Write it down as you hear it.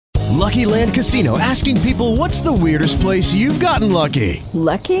Lucky Land Casino, asking people, what's the weirdest place you've gotten lucky?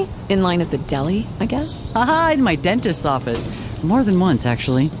 Lucky? In line at the deli, I guess? Aha, in my dentist's office. More than once,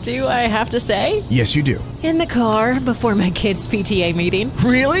 actually. Do I have to say? Yes, you do. In the car before my kids' PTA meeting.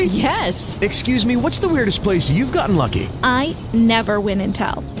 Really? Yes. Excuse me, what's the weirdest place you've gotten lucky? I never win and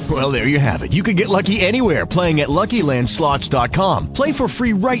tell. Well, there you have it. You can get lucky anywhere, playing at LuckyLandSlots.com. Play for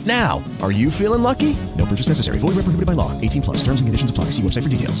free right now. Are you feeling lucky? No purchase necessary. Void where prohibited by law. 18 plus. Terms and conditions apply. See website for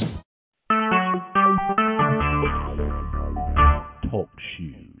details. Talk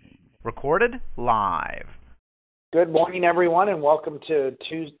shoes. Recorded live. Good morning, everyone, and welcome to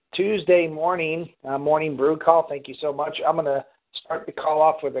Tuesday morning brew call. Thank you so much. I'm going to start the call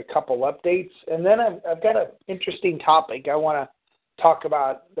off with a couple updates, and then I've got an interesting topic I want to talk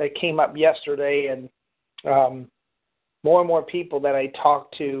about that came up yesterday, and more and more people that I talk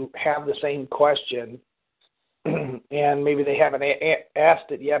to have the same question, and maybe they haven't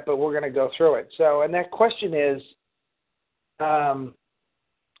asked it yet, but we're going to go through it. So, and that question is,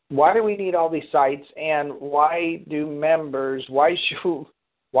 why do we need all these sites, and why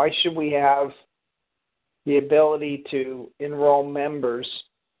should we have the ability to enroll members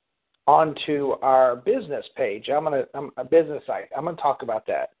onto our business page? A business site. I'm going to talk about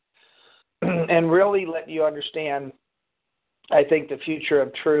that and really let you understand, I think, the future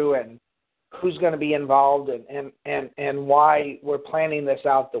of BREW and who's going to be involved and why we're planning this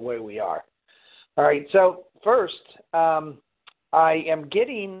out the way we are. All right, so first, I am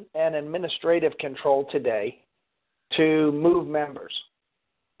getting an administrative control today to move members.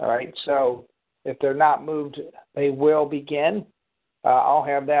 All right, so if they're not moved, they will begin. I'll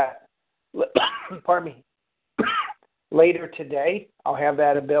have that, pardon me, later today. I'll have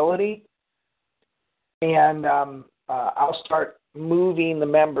that ability. And I'll start moving the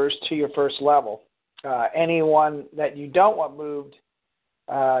members to your first level. Anyone that you don't want moved,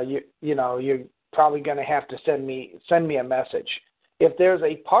 you're probably going to have to send me a message. If there's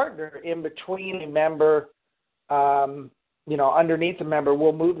a partner in between a member, underneath a member,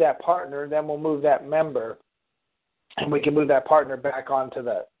 we'll move that partner, then we'll move that member, and we can move that partner back onto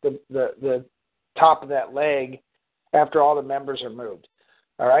the top of that leg after all the members are moved.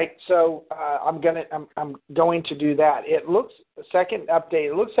 All right, so I'm going to do that. Second update,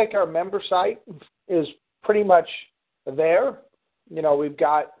 it looks like our member site is pretty much there. We've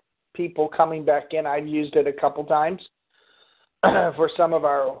got people coming back in. I've used it a couple times for some of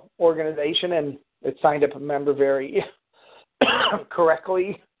our organization, and it signed up a member very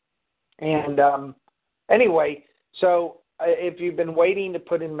correctly. And anyway, so if you've been waiting to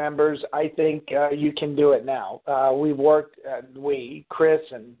put in members, I think you can do it now. We've worked, Chris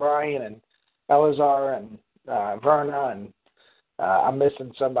and Brian and Elazar and Verna, and I'm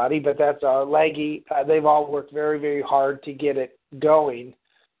missing somebody, but that's Leggy. They've all worked very, very hard to get it going.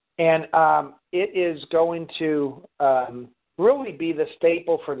 And it is going to really be the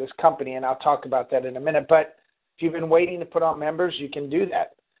staple for this company, and I'll talk about that in a minute. But if you've been waiting to put on members, you can do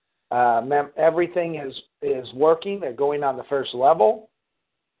that. Everything is working. They're going on the first level.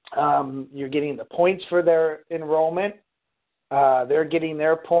 You're getting the points for their enrollment. They're getting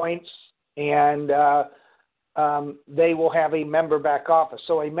their points, and they will have a member back office.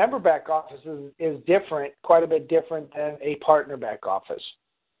 So a member back office is different, quite a bit different than a partner back office.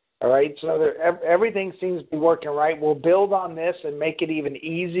 All right, so everything seems to be working right. We'll build on this and make it even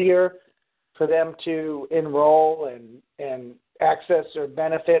easier for them to enroll and access their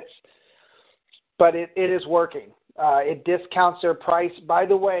benefits. But it is working. It discounts their price. By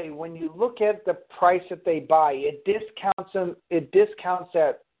the way, when you look at the price that they buy, it discounts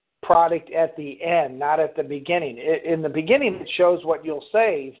that product at the end, not at the beginning. In the beginning, it shows what you'll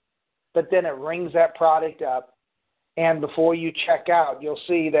save, but then it rings that product up. And before you check out, you'll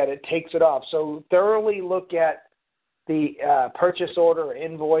see that it takes it off. So thoroughly look at the purchase order or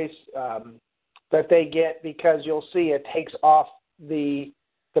invoice that they get, because you'll see it takes off the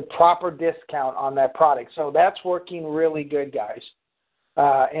proper discount on that product. So that's working really good, guys.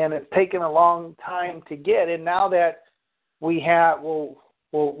 And it's taken a long time to get. And now that we'll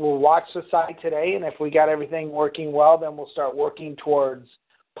watch the site today, and if we got everything working well, then we'll start working towards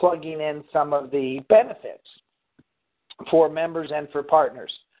plugging in some of the benefits for members and for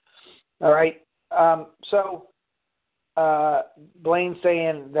partners. All right. So Blaine's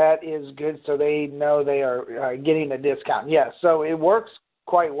saying that is good, so they know they are getting a discount. Yes, so it works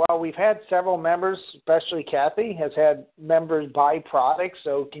quite well. We've had several members, especially Kathy, has had members buy products,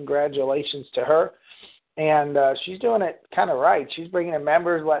 so congratulations to her. And she's doing it kind of right. She's bringing in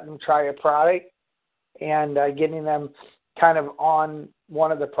members, letting them try a product, and getting them kind of on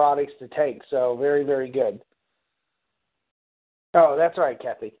one of the products to take. So very, very good. Oh, that's right,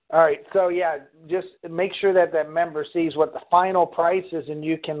 Kathy. All right. So, yeah, just make sure that that member sees what the final price is, and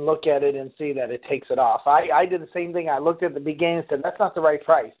you can look at it and see that it takes it off. I did the same thing. I looked at the beginning and said, that's not the right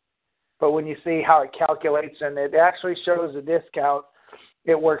price. But when you see how it calculates and it actually shows a discount,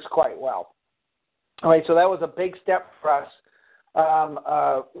 it works quite well. All right, so that was a big step for us.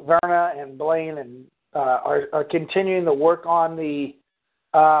 Verna and Blaine and are continuing to work on the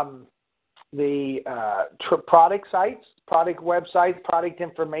product sites, product websites, product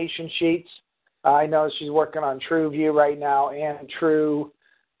information sheets. I know she's working on TrueView right now and True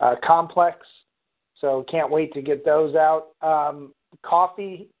Complex, so can't wait to get those out.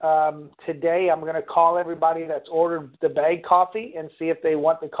 Coffee, today I'm going to call everybody that's ordered the bag coffee and see if they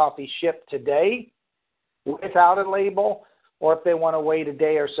want the coffee shipped today without a label, or if they want to wait a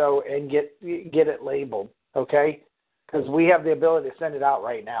day or so and get it labeled, okay? Because we have the ability to send it out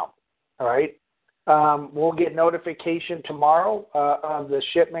right now, all right? We'll get notification tomorrow of the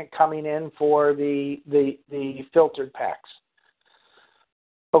shipment coming in for the filtered packs.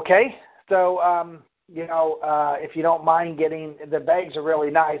 Okay, so if you don't mind getting the bags are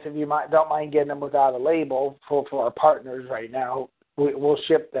really nice. If you don't mind getting them without a label for our partners right now, we'll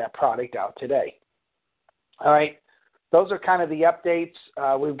ship that product out today. All right. Those are kind of the updates.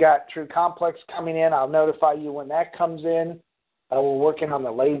 We've got True Complex coming in. I'll notify you when that comes in. We're working on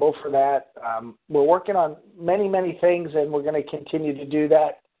the label for that. We're working on many, many things, and we're going to continue to do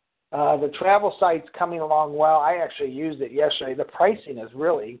that. The travel site's coming along well. I actually used it yesterday. The pricing is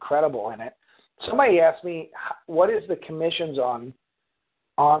really incredible in it. Somebody asked me, what is the commissions on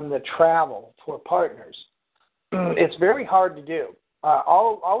the travel for partners? It's very hard to do.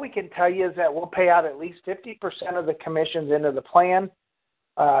 All we can tell you is that we'll pay out at least 50% of the commissions into the plan.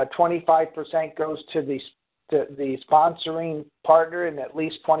 25% goes to the sponsoring partner, and at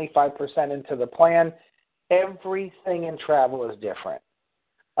least 25% into the plan. Everything in travel is different.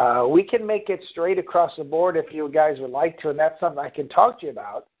 We can make it straight across the board if you guys would like to, and that's something I can talk to you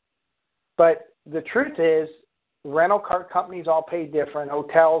about. But the truth is, rental car companies all pay different,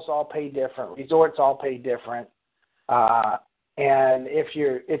 hotels all pay different, resorts all pay different. And if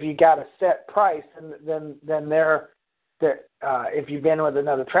you got a set price, then they're if you've been with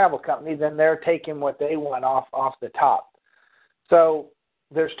another travel company, then they're taking what they want off the top. So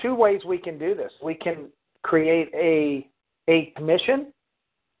there's two ways we can do this. We can create a commission,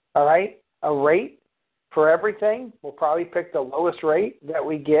 all right, a rate for everything. We'll probably pick the lowest rate that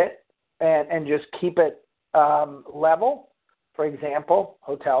we get and just keep it level. For example,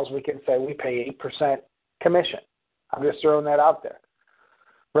 hotels, we can say we pay 8% commission. I'm just throwing that out there.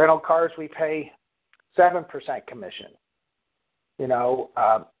 Rental cars, we pay 7% commission.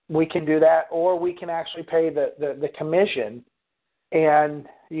 We can do that, or we can actually pay the commission, and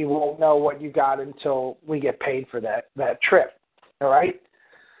you won't know what you got until we get paid for that trip. All right.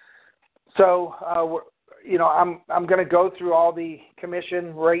 So, I'm going to go through all the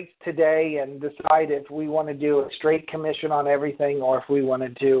commission rates today and decide if we want to do a straight commission on everything, or if we want to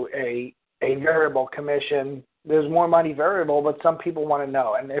do a variable commission. There's more money variable, but some people want to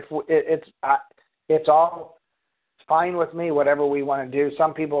know, and if it's all fine with me, whatever we want to do.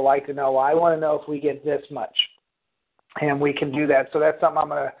 Some people like to know, I want to know if we get this much, and we can do that. So that's something I'm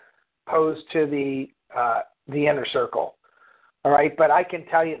going to pose to the inner circle. All right, but I can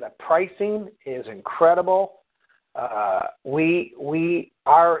tell you the pricing is incredible. Our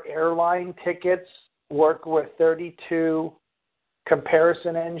airline tickets work with 32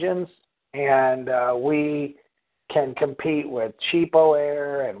 comparison engines, and we can compete with Cheapo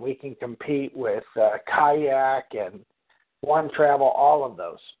Air, and we can compete with Kayak and One Travel, all of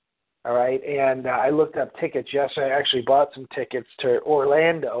those. All right, and I looked up tickets yesterday. I actually bought some tickets to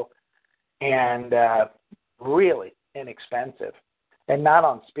Orlando, and really inexpensive, and not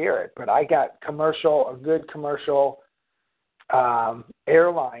on Spirit, but I got a good commercial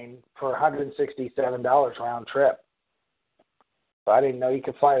airline for $167 round trip. So I didn't know you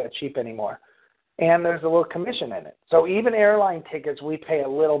could fly that cheap anymore. And there's a little commission in it. So even airline tickets, we pay a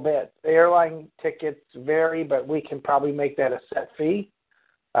little bit. The airline tickets vary, but we can probably make that a set fee,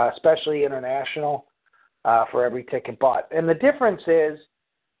 especially international, for every ticket bought. And the difference is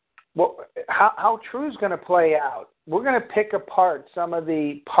how True's going to play out. We're going to pick apart some of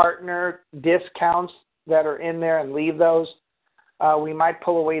the partner discounts that are in there and leave those. We might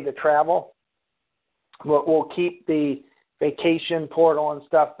pull away the travel. We'll keep the vacation portal and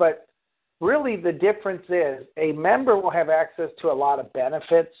stuff, but really the difference is a member will have access to a lot of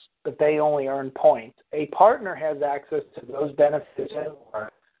benefits, but they only earn points. A partner has access to those benefits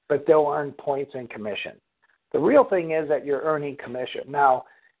anymore, but they'll earn points and commission. The real thing is that you're earning commission. Now,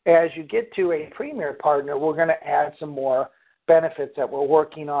 as you get to a premier partner, we're going to add some more benefits that we're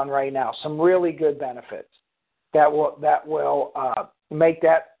working on right now, some really good benefits that will make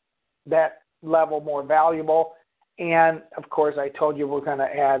that level more valuable. And, of course, I told you we're going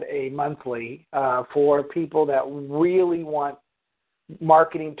to add a monthly for people that really want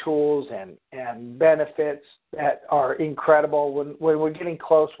marketing tools and benefits that are incredible. When we're getting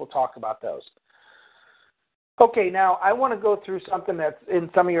close, we'll talk about those. Okay, now I want to go through something that's in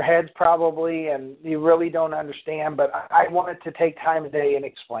some of your heads probably and you really don't understand, but I wanted to take time today and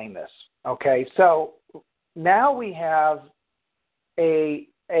explain this. Okay, so now we have a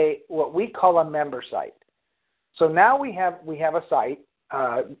what we call a member site. So now we have a site,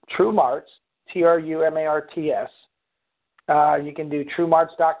 TrueMarts, TruMarts. You can do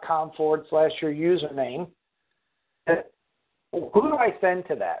truemarts.com/your username. Who do I send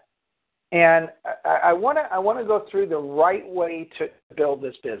to that? And I want to go through the right way to build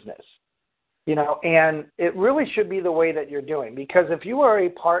this business, and it really should be the way that you're doing, because if you are a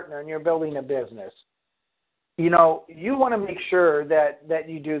partner and you're building a business, you want to make sure that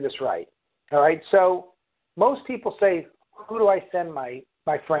you do this right. All right. So most people say, who do I send my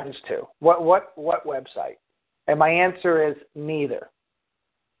friends to? What website? And my answer is neither.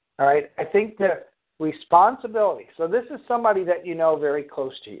 All right. I think the responsibility. So this is somebody that very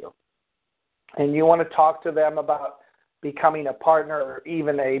close to you, and you want to talk to them about becoming a partner or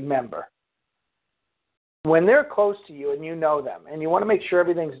even a member. When they're close to you and you know them and you want to make sure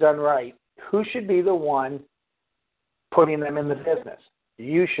everything's done right, who should be the one putting them in the business?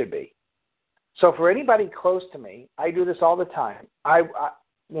 You should be. So for anybody close to me, I do this all the time.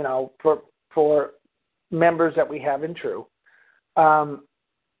 For members that we have in True,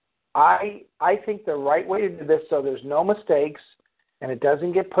 I think the right way to do this so there's no mistakes and it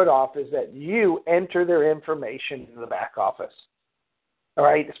doesn't get put off is that you enter their information in the back office. All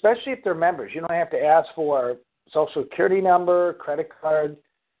right, especially if they're members. You don't have to ask for social security number, credit card.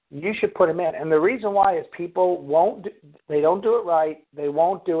 You should put them in. And the reason why is people they don't do it right. They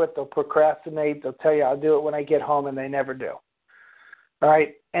won't do it. They'll procrastinate. They'll tell you, I'll do it when I get home, and they never do. All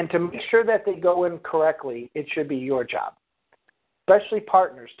right, and to make sure that they go in correctly, it should be your job, especially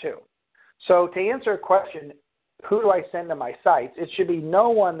partners too. So to answer a question, who do I send to my sites? It should be no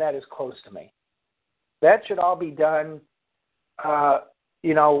one that is close to me. That should all be done, as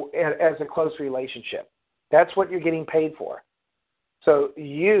a close relationship. That's what you're getting paid for. So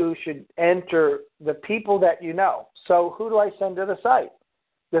you should enter the people that you know. So who do I send to the site?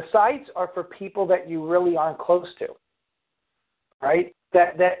 The sites are for people that you really aren't close to, right?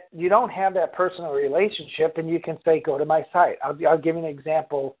 That you don't have that personal relationship, and you can say, go to my site. I'll give you an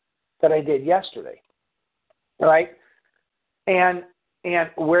example that I did yesterday. All right, and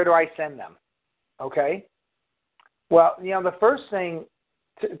where do I send them? Okay, well, the first thing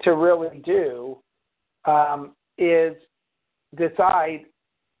to really do is decide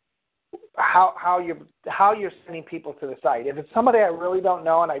how you're sending people to the site. If it's somebody I really don't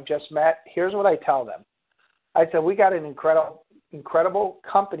know and I've just met, here's what I tell them. I said, we got an incredible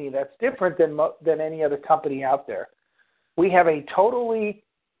company that's different than any other company out there. We have a totally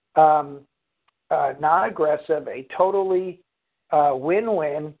non-aggressive, a totally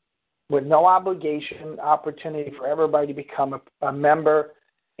win-win with no obligation opportunity for everybody to become a member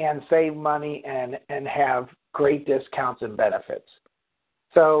and save money and have great discounts and benefits.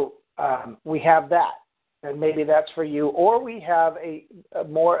 So we have that, and maybe that's for you. Or we have a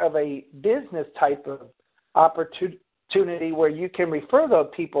more of a business type of opportunity where you can refer those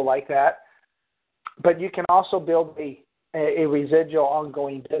people like that, but you can also build a residual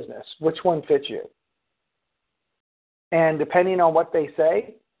ongoing business. Which one fits you? And depending on what they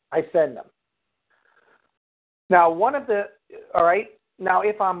say, I send them. Now, now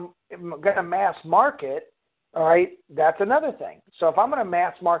if I'm going to mass market, all right, that's another thing. So if I'm going to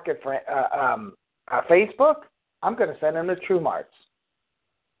mass market for Facebook, I'm going to send them to TrueMarts,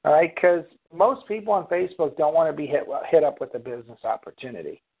 all right, because most people on Facebook don't want to be hit up with a business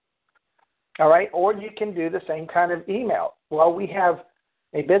opportunity. All right, or you can do the same kind of email. Well, we have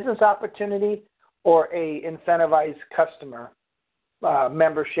a business opportunity or a incentivized customer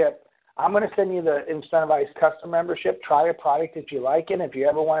membership. I'm going to send you the incentivized customer membership. Try a product if you like it. If you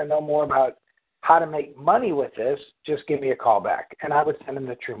ever want to know more about how to make money with this, just give me a call back, and I would send them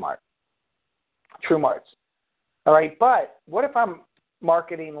to TrueMarts. All right, but what if I'm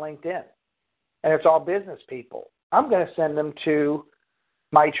marketing LinkedIn and it's all business people? I'm going to send them to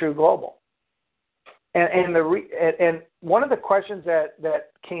My True Global. And one of the questions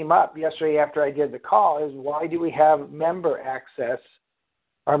that came up yesterday after I did the call is, why do we have member access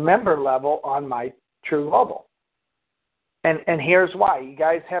or member level on My True Global? And here's why. You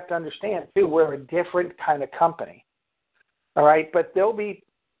guys have to understand, too, we're a different kind of company. All right, but there'll be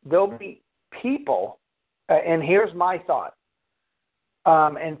people, and here's my thought.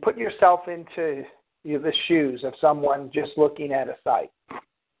 And put yourself into the shoes of someone just looking at a site.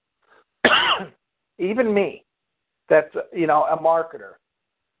 Even me, that's a marketer.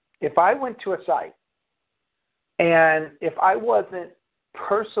 If I went to a site and if I wasn't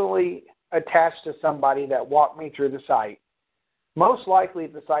personally attached to somebody that walked me through the site, most likely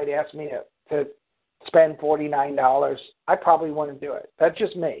if the site asked me to spend $49, I probably wouldn't do it. That's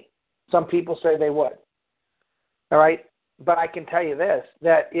just me. Some people say they would. All right? But I can tell you this,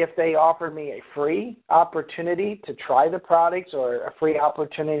 that if they offered me a free opportunity to try the products or a free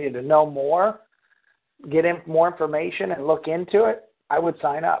opportunity to know more, get more information and look into it, I would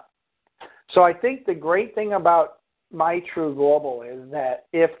sign up. So I think the great thing about MyTrue Global is that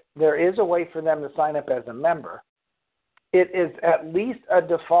if there is a way for them to sign up as a member, it is at least a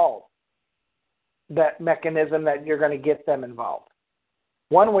default that mechanism that you're going to get them involved,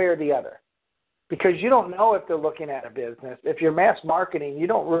 one way or the other. Because you don't know if they're looking at a business. If you're mass marketing, you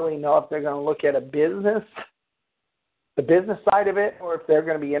don't really know if they're going to look at a business, the business side of it, or if they're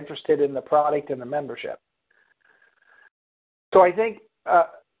going to be interested in the product and the membership. So I think,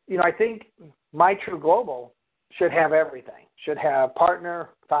 I think MyTrue Global should have everything. Should have partner,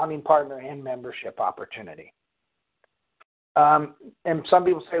 founding partner, and membership opportunity. And some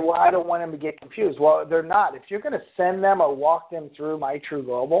people say, well, I don't want them to get confused. Well, they're not. If you're going to send them or walk them through MyTrue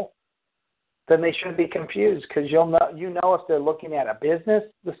Global, then they shouldn't be confused because you know if they're looking at a business,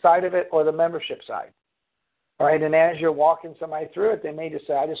 the side of it, or the membership side. All right, and as you're walking somebody through it, they may just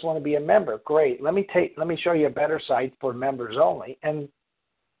say, I just want to be a member. Great. Let me show you a better site for members only, and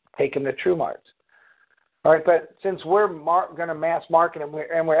take them to TrueMarts. All right, but since we're going to mass market and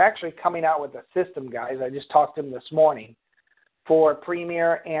we're actually coming out with a system, guys, I just talked to them this morning, for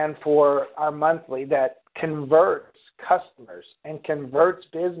Premier and for our monthly that converts customers and converts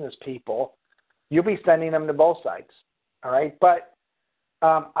business people. You'll be sending them to both sites, all right? But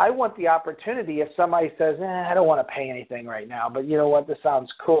I want the opportunity if somebody says, I don't want to pay anything right now, but you know what, this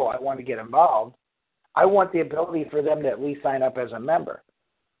sounds cool, I want to get involved. I want the ability for them to at least sign up as a member,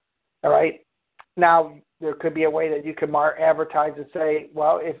 all right? Now, there could be a way that you could advertise and say,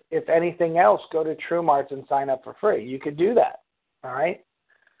 well, if anything else, go to TrueMarts and sign up for free. You could do that, all right?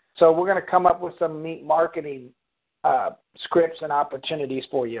 So we're going to come up with some neat marketing scripts and opportunities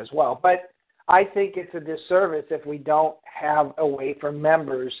for you as well. But I think it's a disservice if we don't have a way for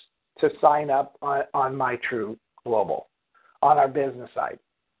members to sign up on MyTrue Global on our business side,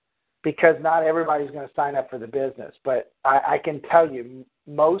 because not everybody's going to sign up for the business. But I can tell you,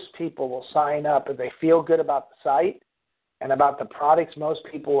 most people will sign up if they feel good about the site and about the products. Most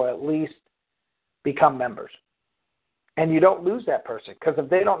people will at least become members. And you don't lose that person, because if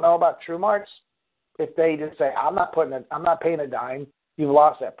they don't know about TrueMarts, if they just say, I'm not paying a dime, you've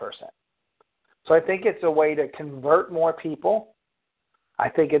lost that person. So I think it's a way to convert more people. I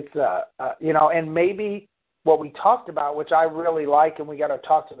think it's, and maybe what we talked about, which I really like, and we got to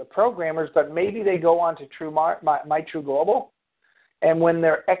talk to the programmers, but maybe they go on to MyTrue Global, and when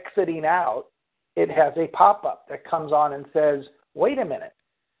they're exiting out, it has a pop-up that comes on and says, wait a minute,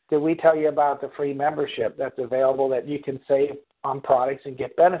 did we tell you about the free membership that's available that you can save on products and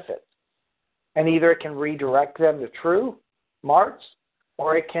get benefits? And either it can redirect them to TrueMarts,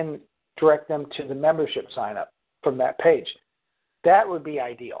 or it can direct them to the membership sign-up from that page. That would be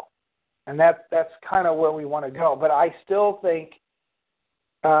ideal. And that's kind of where we want to go. But I still think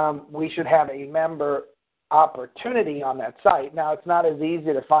we should have a member opportunity on that site. Now, it's not as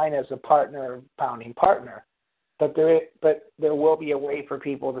easy to find as a partner or founding partner, but there will be a way for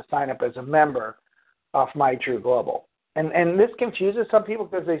people to sign up as a member of MyTrue Global. And this confuses some people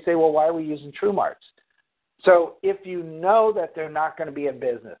because they say, well, why are we using TrueMarts? So if you know that they're not going to be a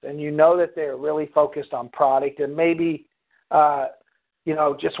business and you know that they're really focused on product and maybe,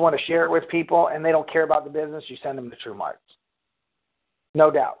 just want to share it with people and they don't care about the business, you send them to TrueMarts. No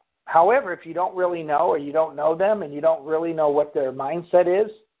doubt. However, if you don't really know or you don't know them and you don't really know what their mindset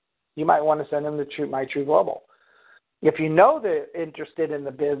is, you might want to send them to MyTrue Global. If you know they're interested in the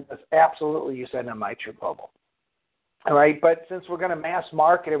business, absolutely you send them MyTrue Global. All right, but since we're going to mass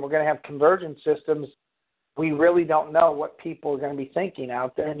market and we're going to have conversion systems, we really don't know what people are going to be thinking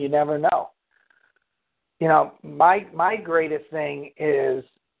out there, and you never know. My greatest thing is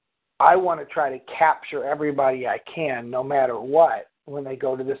I want to try to capture everybody I can, no matter what, when they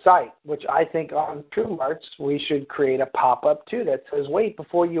go to the site, which I think on TrueMarts we should create a pop-up too that says, wait,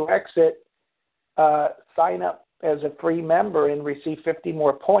 before you exit, sign up as a free member and receive 50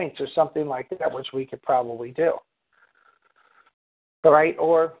 more points or something like that, which we could probably do. All right,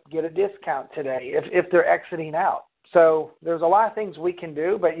 or get a discount today if they're exiting out. So there's a lot of things we can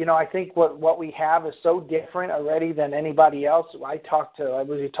do, but, I think what we have is so different already than anybody else. As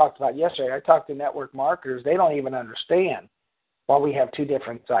we talked about yesterday, I talked to network marketers. They don't even understand why we have two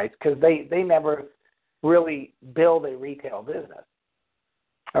different sites because they never really build a retail business.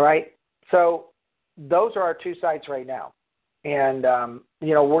 All right? So those are our two sites right now. And,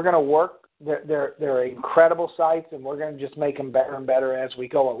 we're going to work. They're incredible sites, and we're going to just make them better and better as we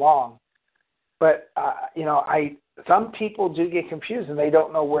go along. But, some people do get confused, and they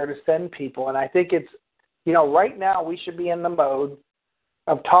don't know where to send people. And I think it's, right now we should be in the mode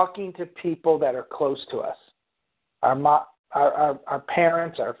of talking to people that are close to us, our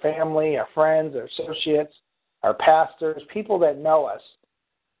parents, our family, our friends, our associates, our pastors, people that know us.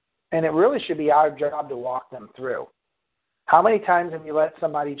 And it really should be our job to walk them through. How many times have you let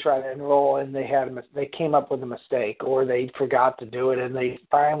somebody try to enroll and they came up with a mistake or they forgot to do it and they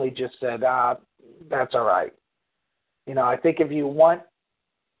finally just said, that's all right. I think if you want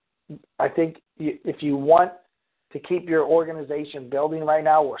to keep your organization building right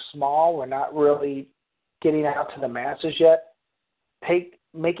now, we're small, we're not really getting out to the masses yet.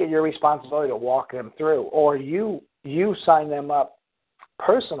 Make it your responsibility to walk them through, or you sign them up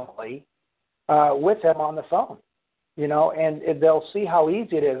personally with them on the phone. And they'll see how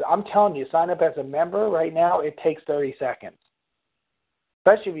easy it is. I'm telling you, sign up as a member right now, it takes 30 seconds,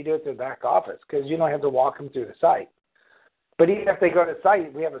 especially if you do it through the back office because you don't have to walk them through the site. But even if they go to the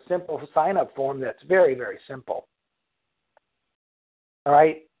site, we have a simple sign-up form that's very, very simple. All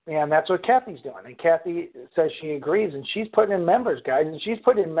right? And that's what Kathy's doing. And Kathy says she agrees, and she's putting in members, guys, and she's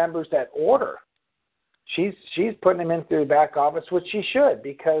putting in members that order. She's putting them in through the back office, which she should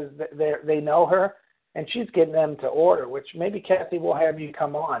because they know her, and she's getting them to order, which maybe Kathy will have you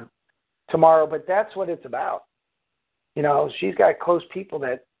come on tomorrow, but that's what it's about. She's got close people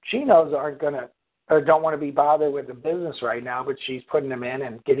that she knows aren't going to or don't want to be bothered with the business right now, but she's putting them in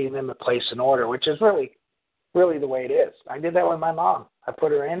and getting them to place an order, which is really, really the way it is. I did that with my mom. I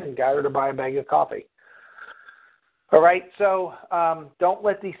put her in and got her to buy a bag of coffee. All right, so don't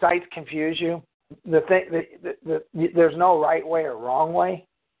let these sites confuse you. There's no right way or wrong way.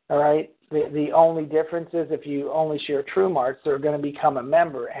 All right, the only difference is if you only share True Marks, they're going to become a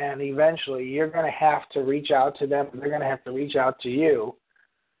member, and eventually you're going to have to reach out to them. They're going to have to reach out to you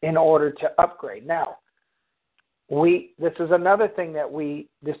in order to upgrade. Now, this is another thing that we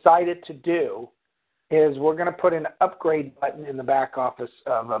decided to do is we're going to put an upgrade button in the back office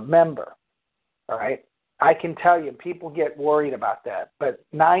of a member. All right, I can tell you people get worried about that, but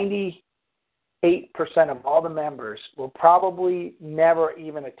 98% of all the members will probably never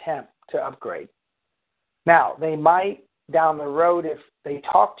even attempt to upgrade. Now, they might down the road if they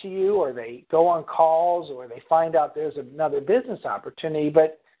talk to you or they go on calls or they find out there's another business opportunity,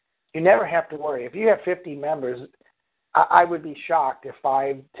 but you never have to worry. If you have 50 members, I would be shocked if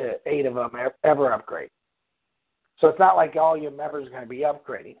 5 to 8 of them ever upgrade. So it's not like all your members are going to be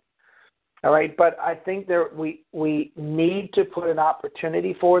upgrading. All right, but I think we need to put an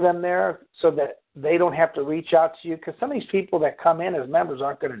opportunity for them there so that they don't have to reach out to you because some of these people that come in as members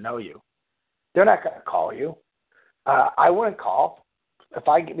aren't going to know you. They're not going to call you. I wouldn't call. If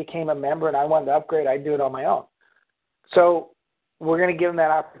I became a member and I wanted to upgrade, I'd do it on my own. So we're going to give them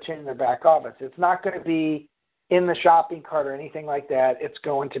that opportunity in their back office. It's not going to be in the shopping cart or anything like that. It's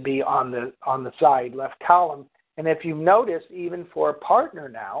going to be on the side left column. And if you've noticed, even for a partner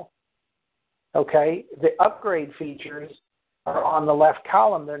now, okay, the upgrade features are on the left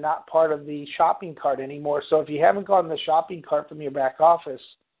column. They're not part of the shopping cart anymore. So if you haven't gone to the shopping cart from your back office,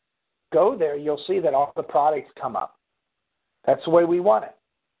 go there. You'll see that all the products come up. That's the way we want it.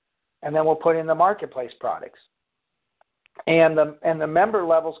 And then we'll put in the marketplace products. And the member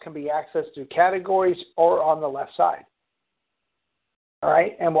levels can be accessed through categories or on the left side. All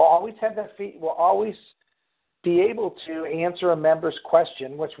right, and we'll always have that we'll always be able to answer a member's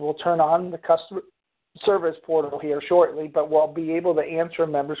question, which we'll turn on the customer service portal here shortly. But we'll be able to answer a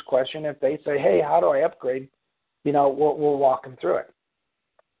member's question if they say, "Hey, how do I upgrade?" We'll walk them through it.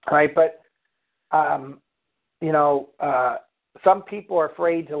 All right, but some people are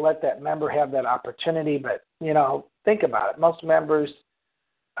afraid to let that member have that opportunity, but think about it. Most members,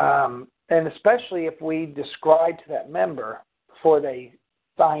 and especially if we describe to that member before they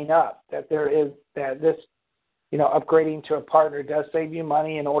sign up that this upgrading to a partner does save you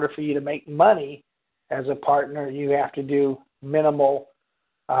money. In order for you to make money as a partner, you have to do minimal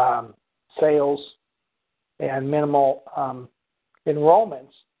sales and minimal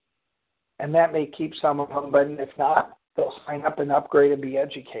enrollments, and that may keep some of them, but if not, they'll sign up and upgrade and be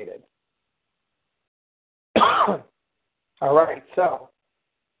educated. All right, so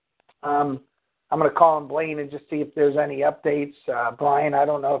I'm going to call on Blaine and just see if there's any updates. Brian, I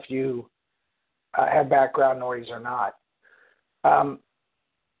don't know if you have background noise or not.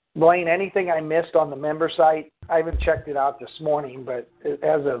 Blaine, anything I missed on the member site? I haven't checked it out this morning, but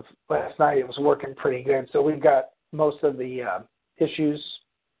as of last night, it was working pretty good. So we've got most of the issues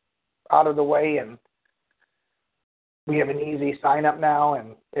out of the way, and we have an easy sign up now,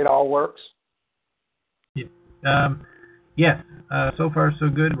 and it all works. Yes. So far so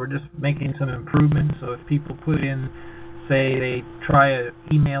good. We're just making some improvements. So if people put in, say they try an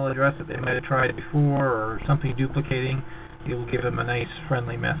email address that they might have tried before or something duplicating, you'll give them a nice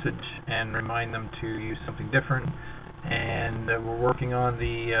friendly message and remind them to use something different. And we're working on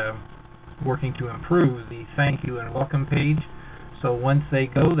working to improve the thank you and welcome page. So once they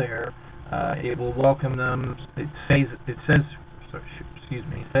go there, it will welcome them. It says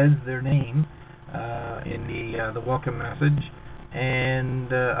their name in the welcome message.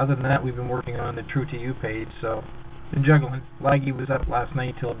 And other than that, we've been working on the True to You page. So been juggling. Laggy was up last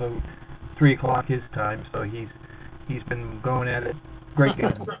night till about 3 o'clock his time. So he's been going at it. Great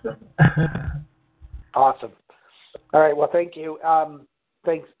game. Awesome. All right. Well, thank you.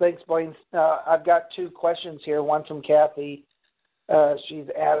 Thanks, Blaine. I've got 2 questions here. One from Kathy. She's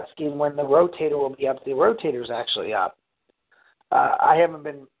asking when the rotator will be up. The rotator's actually up. I haven't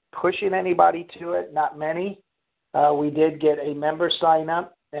been pushing anybody to it. Not many. We did get a member sign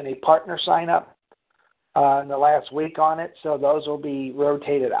up and a partner sign up in the last week on it. So those will be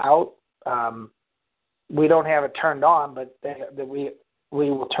rotated out. We don't have it turned on, but we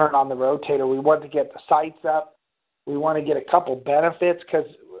will turn on the rotator. We want to get the sites up. We want to get a couple benefits because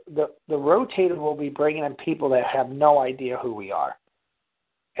the rotator will be bringing in people that have no idea who we are,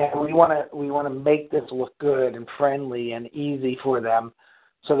 and we want to make this look good and friendly and easy for them,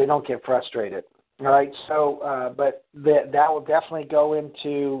 so they don't get frustrated. All right. So, but that will definitely go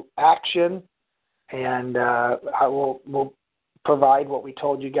into action, and we'll provide what we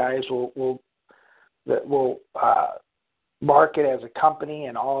told you guys. We'll mark it as a company,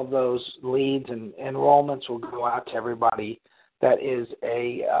 and all of those leads and enrollments will go out to everybody that is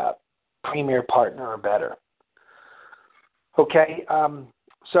a premier partner or better. Okay,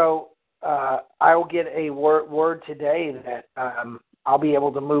 so I will get a word today that I'll be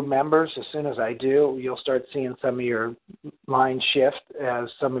able to move members. As soon as I do, you'll start seeing some of your lines shift, as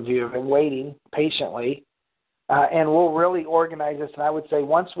some of you have been waiting patiently. And we'll really organize this, and I would say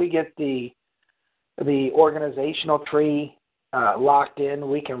once we get the organizational tree locked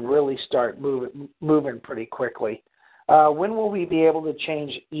in, we can really start moving pretty quickly. When will we be able to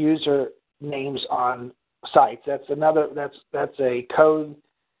change user names on sites? That's a code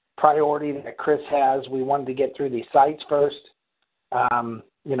priority that Chris has. We wanted to get through these sites first, and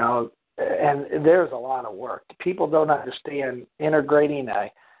there's a lot of work. People don't understand integrating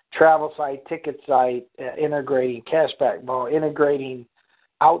a travel site, ticket site, integrating cashback ball, integrating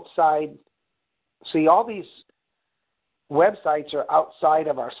outside. See, all these websites are outside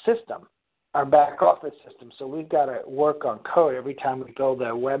of our system, our back office system. So we've got to work on code every time we go to the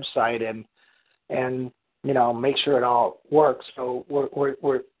website and make sure it all works. So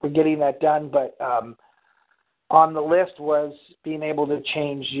we're getting that done. But on the list was being able to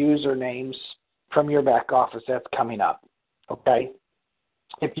change usernames from your back office. That's coming up. Okay.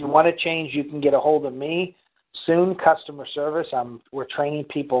 If you want to change, you can get a hold of me soon. Customer service. We're training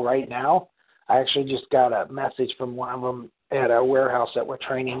people right now. I actually just got a message from one of them at our warehouse that we're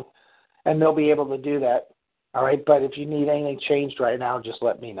training, and they'll be able to do that. All right, but if you need anything changed right now, just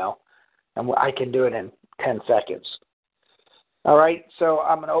let me know, and I can do it in 10 seconds. All right, so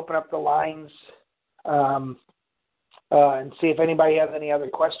I'm going to open up the lines and see if anybody has any other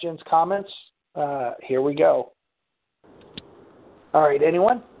questions, comments. Here we go. All right,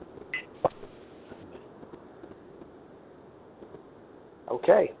 anyone?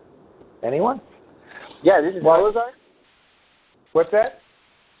 Okay. Anyone? Yeah, this is Elazar. What's that?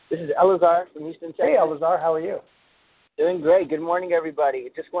 This is Elazar from Houston, Texas. Hey, Elazar, how are you? Doing great. Good morning,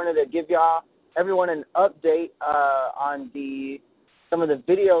 everybody. Just wanted to give everyone an update on some of the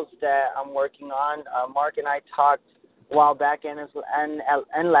videos that I'm working on. Mark and I talked a while back and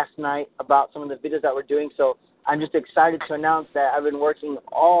last night about some of the videos that we're doing. So I'm just excited to announce that I've been working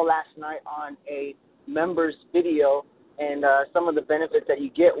all last night on a members video and some of the benefits that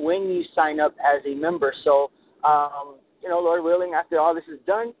you get when you sign up as a member. So, Lord willing, after all this is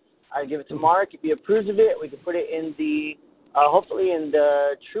done, I give it to Mark. If he approves of it, we can put it in hopefully in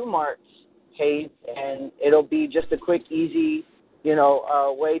the True Marks page, and it'll be just a quick, easy,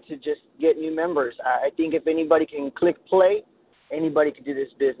 way to just get new members. I think if anybody can click play, anybody can do this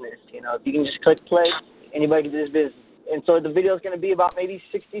business. If you can just click play, anybody can do this business. And so the video is going to be about maybe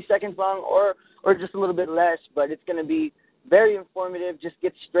 60 seconds long or or just a little bit less, but it's going to be very informative, just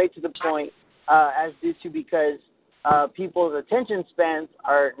get straight to the point, as due to because people's attention spans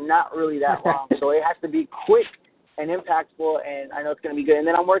are not really that long. So it has to be quick and impactful, and I know it's going to be good. And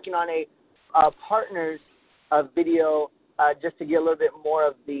then I'm working on a partners video just to get a little bit more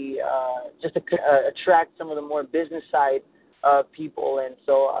of the, just to attract some of the more business side people. And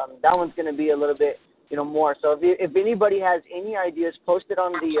so that one's going to be a little bit, more. So if anybody has any ideas, post it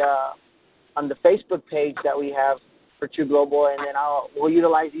on the Facebook page that we have for True Global, and then we'll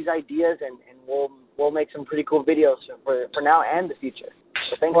utilize these ideas and we'll make some pretty cool videos for now and the future.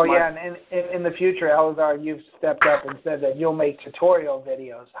 So thanks, Mark. Yeah, and in the future, Elazar, you've stepped up and said that you'll make tutorial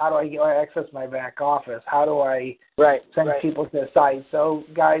videos. How do I access my back office? How do I send people to the site? So,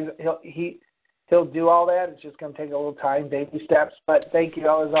 guys, he'll do all that. It's just going to take a little time, baby steps. But thank you,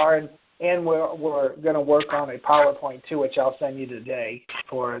 Elazar, and we're going to work on a PowerPoint too, which I'll send you today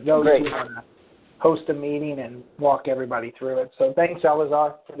for those who want to host a meeting and walk everybody through it. So thanks,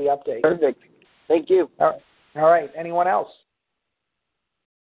 Elazar, for the update. Perfect. Thank you. All right. Anyone else?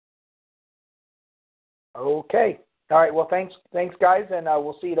 Okay. All right. Well, thanks, guys, and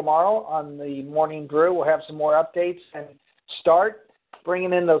we'll see you tomorrow on the Morning Brew. We'll have some more updates and start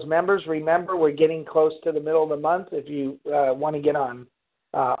bringing in those members. Remember, we're getting close to the middle of the month. If you want to get on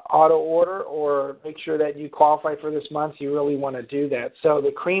auto order or make sure that you qualify for this month, you really want to do that. So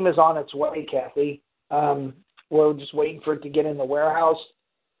the cream is on its way, Kathy. We're just waiting for it to get in the warehouse,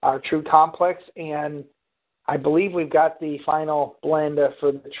 our True Complex, and I believe we've got the final blend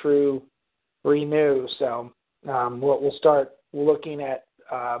for the True Renew. So we'll start looking at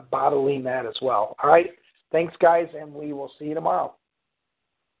bottling that as well. All right. Thanks, guys, and we will see you tomorrow.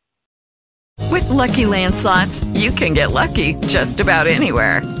 With Lucky Land Slots, you can get lucky just about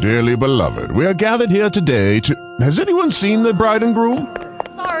anywhere. Dearly beloved, we are gathered here today to... Has anyone seen the bride and groom?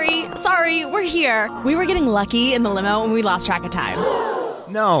 Sorry, we're here. We were getting lucky in the limo and we lost track of time.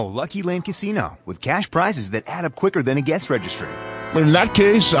 No, Lucky Land Casino, with cash prizes that add up quicker than a guest registry. In that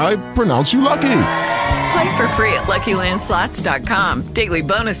case, I pronounce you lucky. Play for free at LuckyLandSlots.com. Daily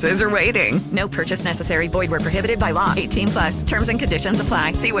bonuses are waiting. No purchase necessary. Void where prohibited by law. 18+. Terms and conditions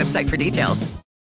apply. See website for details.